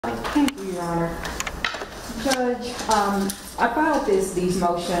Thank you, Your Honor. Judge, I filed these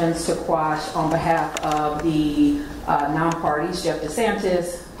motions to quash on behalf of the non-parties, Jeff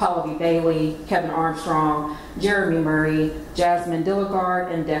DeSantis, Paula V. Bailey, Kevin Armstrong, Jeremy Murray, Jasmine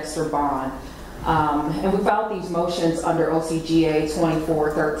Dilligard, and Dexter Bond. And we filed these motions under OCGA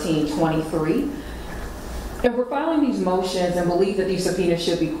 241323. And we're filing these motions and believe that these subpoenas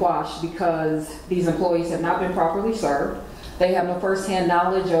should be quashed because these employees have not been properly served. They have no firsthand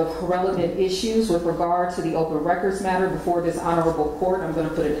knowledge of relevant issues with regard to the open records matter before this honorable court. I'm going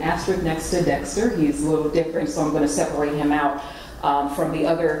to put an asterisk next to Dexter. He's a little different, so I'm going to separate him out from the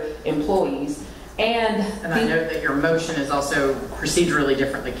other employees. And I note that your motion is also procedurally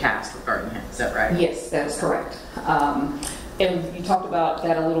differently cast regarding him. Is that right? Yes, that is correct. And you talked about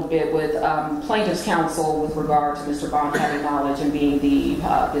that a little bit with plaintiff's counsel with regard to Mr. Bond having knowledge and being the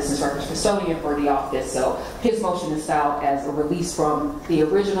business records custodian for the office. So his motion is styled as a release from the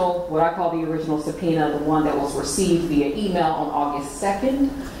original, what I call the original subpoena, the one that was received via email on August 2nd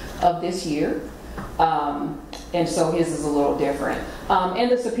of this year. And so his is a little different.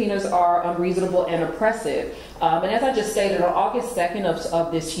 And the subpoenas are unreasonable and oppressive. And as I just stated, on August 2nd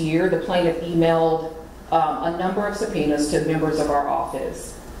of this year, the plaintiff emailed a number of subpoenas to members of our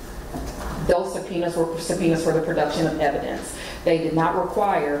office. Those subpoenas were subpoenas for the production of evidence. They did not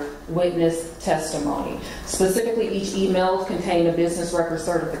require witness testimony. Specifically, each email contained a business record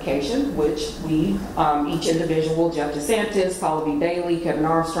certification, which we, each individual, Jeff DeSantis, Paula V. Bailey, Kevin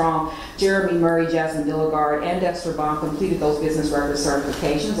Armstrong, Jeremy Murray, Jasmine Dilligard, and Dexter Bond completed those business record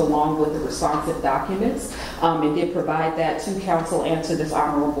certifications along with the responsive documents and did provide that to counsel and to this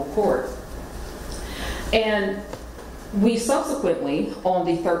honorable court. And we subsequently, on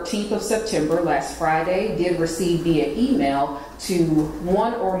the 13th of September, last Friday, did receive via email to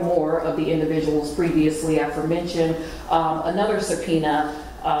one or more of the individuals previously aforementioned another subpoena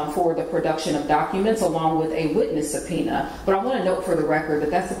for the production of documents along with a witness subpoena. But I want to note for the record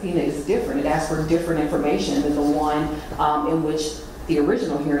that that subpoena is different. It asks for different information than the one in which the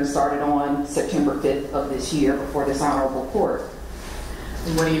original hearing started on September 5th of this year before this honorable court.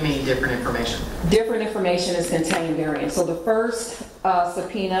 What do you mean, different information? Different information is contained therein. So the first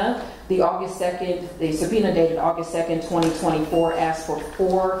subpoena, the subpoena dated August 2nd, 2024, asked for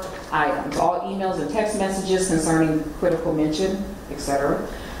 4 items. All emails and text messages concerning critical mention, etc.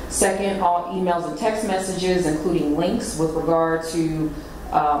 Second, all emails and text messages, including links with regard to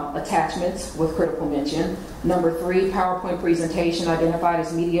attachments with critical mention. Number 3, PowerPoint presentation identified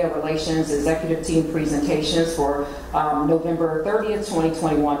as media relations executive team presentations for November 30th,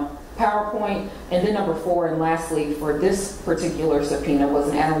 2021 PowerPoint. And then number 4, and lastly, for this particular subpoena, was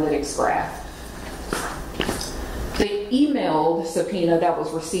an analytics graph. The emailed subpoena that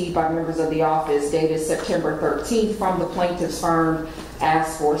was received by members of the office dated September 13th from the plaintiff's firm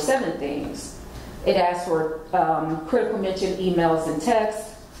asked for 7 things. It asked for critical mention emails and text,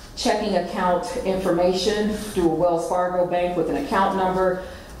 checking account information through a Wells Fargo bank with an account number,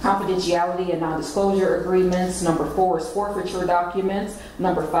 confidentiality and non-disclosure agreements. Number 4 is forfeiture documents.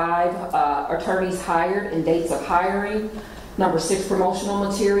 Number 5, attorneys hired and dates of hiring. Number 6, promotional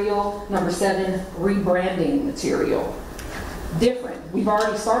material. Number 7, rebranding material. Different. We've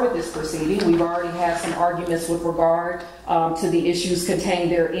already started this proceeding. We've already had some arguments with regard to the issues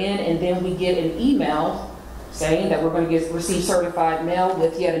contained therein, and then we get an email saying that we're going to receive certified mail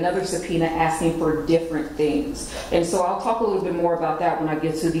with yet another subpoena asking for different things. And so I'll talk a little bit more about that when I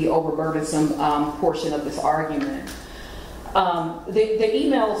get to the overburdensome portion of this argument. The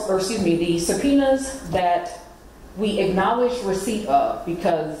subpoenas that we acknowledge receipt of,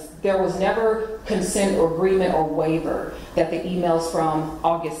 because there was never consent or agreement or waiver that the emails from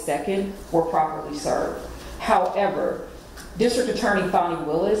August 2nd were properly served. However, District Attorney Fonnie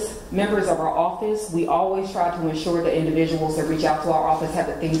Willis, members of our office, we always try to ensure that individuals that reach out to our office have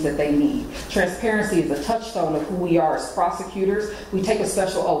the things that they need. Transparency is a touchstone of who we are as prosecutors. We take a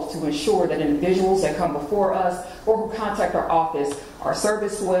special oath to ensure that individuals that come before us or who contact our office are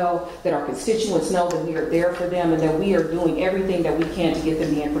serviced well, that our constituents know that we are there for them, and that we are doing everything that we can to get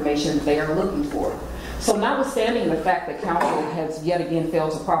them the information that they are looking for. So notwithstanding the fact that counsel has yet again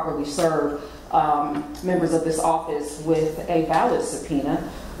failed to properly serve members of this office with a valid subpoena,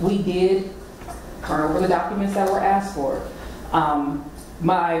 we did turn over the documents that were asked for.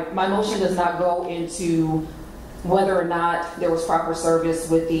 My motion does not go into whether or not there was proper service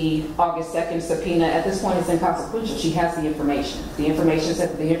with the August 2nd subpoena. At this point, it's inconsequential. She has the information. The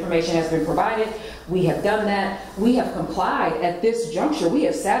information has been provided. We have done that. We have complied. At this juncture, we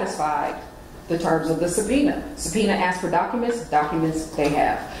have satisfied the terms of the subpoena. Subpoena asks for documents, documents they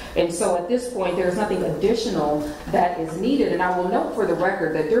have. And so at this point, there's nothing additional that is needed. And I will note for the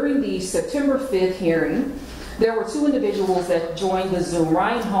record that during the September 5th hearing, there were two individuals that joined the Zoom,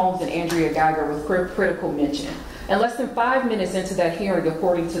 Ryan Holmes and Andrea Geiger, with critical mention. And less than 5 minutes into that hearing,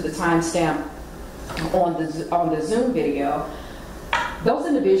 according to the timestamp on the Zoom video, those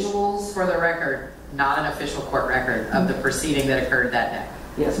individuals... For the record, not an official court record of the proceeding that occurred that day.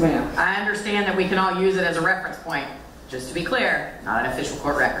 Yes, ma'am. I understand that we can all use it as a reference point. Just to be clear, not an official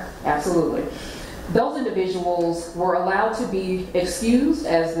court record. Absolutely. Those individuals were allowed to be excused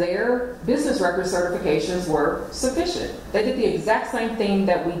as their business record certifications were sufficient. They did the exact same thing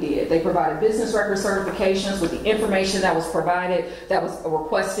that we did. They provided business record certifications with the information that was provided, that was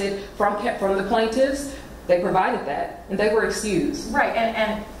requested from the plaintiffs. They provided that, and they were excused. Right,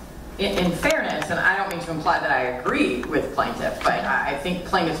 and in fairness, and I don't mean to imply that I agree with plaintiff, but I think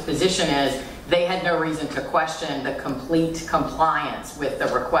plaintiff's position is they had no reason to question the complete compliance with the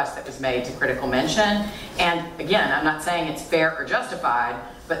request that was made to critical mention. And again, I'm not saying it's fair or justified,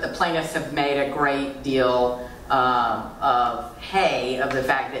 but the plaintiffs have made a great deal of hay of the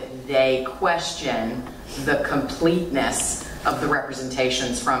fact that they question the completeness of the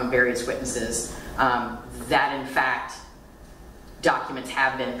representations from various witnesses, that in fact documents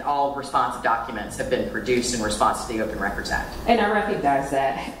have been, all responsive documents have been produced in response to the Open Records Act. And I recognize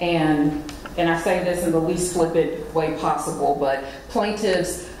that, and I say this in the least flippant way possible, but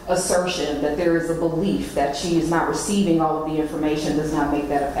plaintiff's assertion that there is a belief that she is not receiving all of the information does not make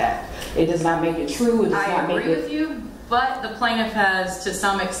that a fact. It does not make it true. It does not make it... I agree with you, but the plaintiff has to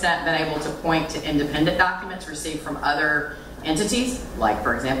some extent been able to point to independent documents received from other entities, like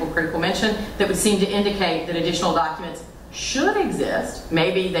for example critical mention, that would seem to indicate that additional documents should exist.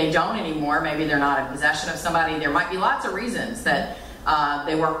 Maybe they don't anymore. Maybe they're not in possession of somebody. There might be lots of reasons that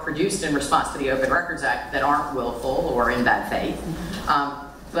they weren't produced in response to the Open Records Act that aren't willful or in bad faith.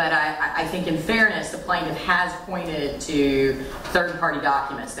 But I think in fairness, the plaintiff has pointed to third-party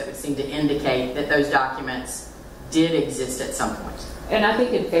documents that would seem to indicate that those documents did exist at some point. And I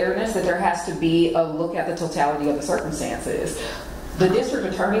think in fairness that there has to be a look at the totality of the circumstances. The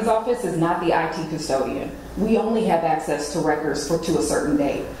district attorney's office is not the IT custodian. We only have access to records to a certain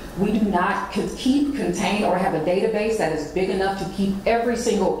date. We do not contain, or have a database that is big enough to keep every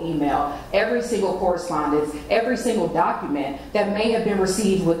single email, every single correspondence, every single document that may have been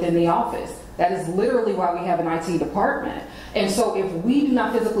received within the office. That is literally why we have an IT department. And so if we do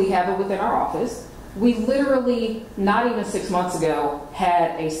not physically have it within our office, we literally, not even 6 months ago,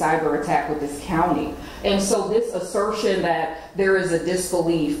 had a cyber attack with this county. And so this assertion that there is a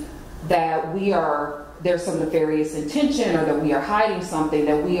disbelief that there's some nefarious intention, or that we are hiding something,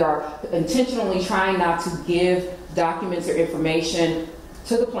 that we are intentionally trying not to give documents or information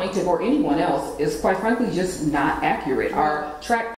to the plaintiff or anyone else, is quite frankly just not accurate. Our track